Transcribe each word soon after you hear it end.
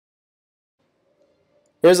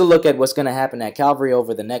Here's a look at what's going to happen at Calvary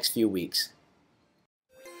over the next few weeks.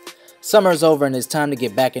 Summer's over and it's time to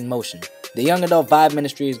get back in motion. The Young Adult Vibe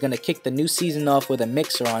Ministry is going to kick the new season off with a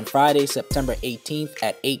mixer on Friday, September 18th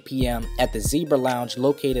at 8 p.m. at the Zebra Lounge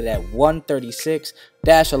located at 136-11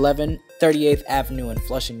 38th Avenue in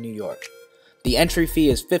Flushing, New York. The entry fee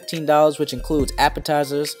is $15, which includes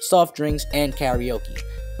appetizers, soft drinks, and karaoke.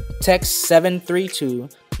 Text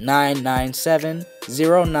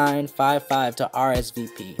 732-997-0955 to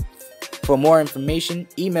RSVP. For more information,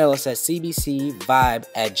 email us at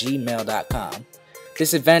cbcvibe@gmail.com.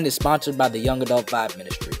 This event is sponsored by the Young Adult Vibe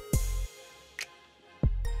Ministry.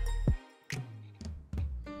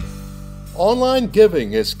 Online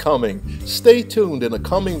giving is coming. Stay tuned in the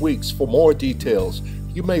coming weeks for more details.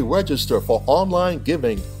 You may register for online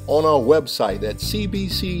giving on our website at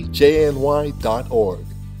cbcjny.org.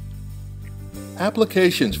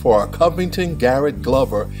 Applications for our Covington Garrett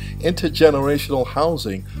Glover intergenerational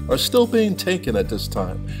housing are still being taken at this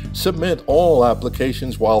time. Submit all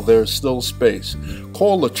applications while there's still space.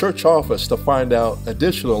 Call the church office to find out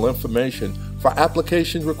additional information for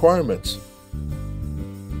application requirements.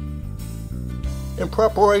 In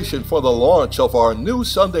preparation for the launch of our new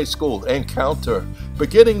Sunday School Encounter,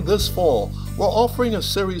 beginning this fall, we're offering a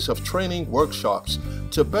series of training workshops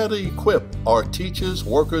to better equip our teachers,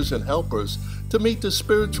 workers, and helpers to meet the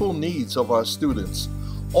spiritual needs of our students.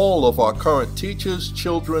 All of our current teachers,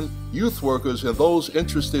 children, youth workers, and those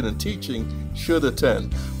interested in teaching should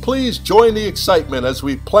attend. Please join the excitement as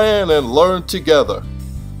we plan and learn together.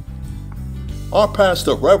 Our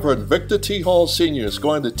pastor, Reverend Victor T. Hall Sr., is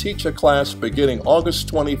going to teach a class beginning August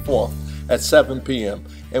 24th at 7 p.m.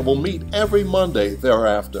 and will meet every Monday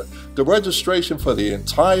thereafter. The registration for the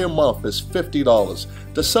entire month is $50.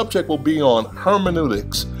 The subject will be on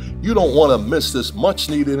hermeneutics. You don't want to miss this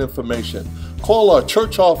much-needed information. Call our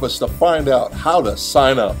church office to find out how to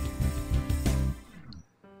sign up.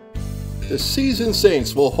 The Seasoned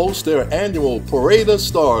Saints will host their annual Parade of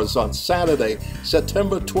Stars on Saturday,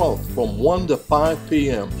 September 12th from 1 to 5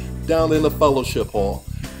 p.m. down in the Fellowship Hall.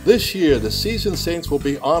 This year, the Seasoned Saints will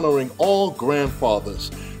be honoring all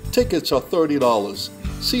grandfathers. Tickets are $30.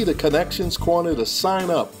 See the Connections Corner to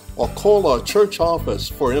sign up or call our church office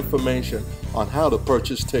for information on how to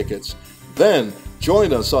purchase tickets. Then,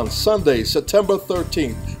 join us on Sunday, September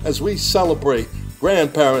 13th as we celebrate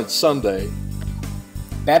Grandparents' Sunday.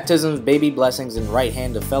 Baptisms, baby blessings, and right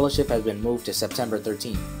hand of fellowship has been moved to September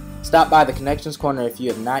 13th. Stop by the Connections Corner if you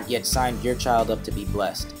have not yet signed your child up to be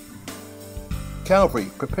blessed. Calvary,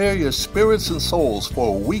 prepare your spirits and souls for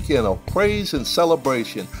a weekend of praise and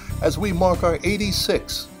celebration as we mark our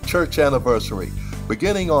 86th church anniversary,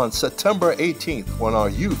 beginning on September 18th when our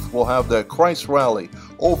youth will have their Christ rally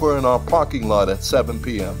over in our parking lot at 7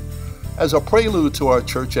 p.m. As a prelude to our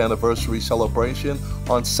church anniversary celebration,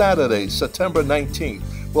 on Saturday, September 19th,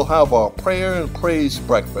 we'll have our prayer and praise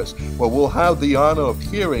breakfast, where we'll have the honor of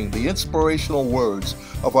hearing the inspirational words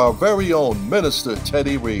of our very own minister,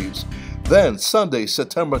 Teddy Reeves. Then Sunday,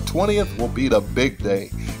 September 20th will be the big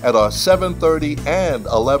day at our 7:30 and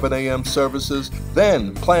 11 a.m. services.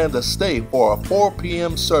 Then plan to stay for our 4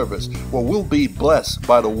 p.m. service where we'll be blessed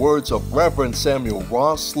by the words of Reverend Samuel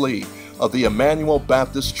Ross Lee of the Emmanuel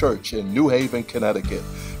Baptist Church in New Haven, Connecticut.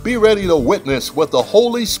 Be ready to witness what the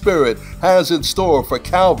Holy Spirit has in store for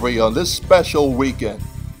Calvary on this special weekend.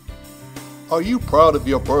 Are you proud of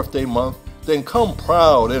your birthday month? Then come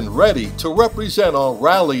proud and ready to represent on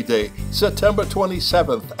Rally Day, September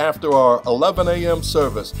 27th after our 11 a.m.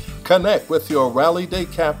 service. Connect with your Rally Day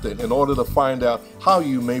captain in order to find out how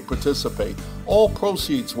you may participate. All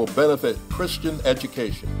proceeds will benefit Christian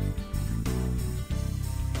education.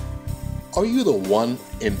 Are you the 1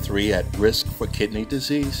 in 3 at risk for kidney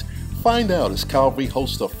disease? Find out as Calvary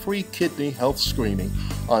hosts a free kidney health screening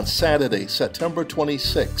on Saturday, September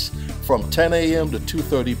 26th from 10 a.m. to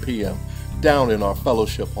 2:30 p.m. down in our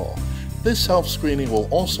fellowship hall. This health screening will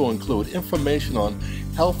also include information on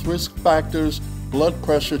health risk factors, blood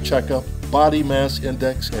pressure checkup, body mass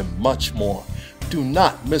index, and much more. Do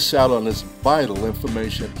not miss out on this vital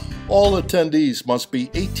information. All attendees must be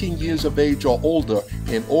 18 years of age or older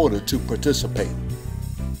in order to participate.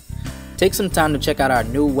 Take some time to check out our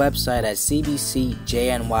new website at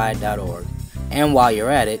cbcjny.org. And while you're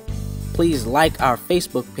at it, please like our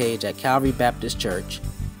Facebook page at Calvary Baptist Church,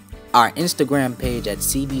 our Instagram page at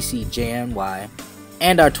cbcjny,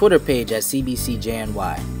 and our Twitter page at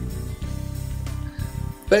cbcjny.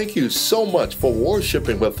 Thank you so much for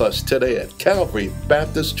worshiping with us today at Calvary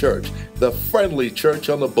Baptist Church, the friendly church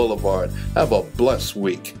on the boulevard. Have a blessed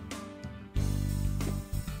week.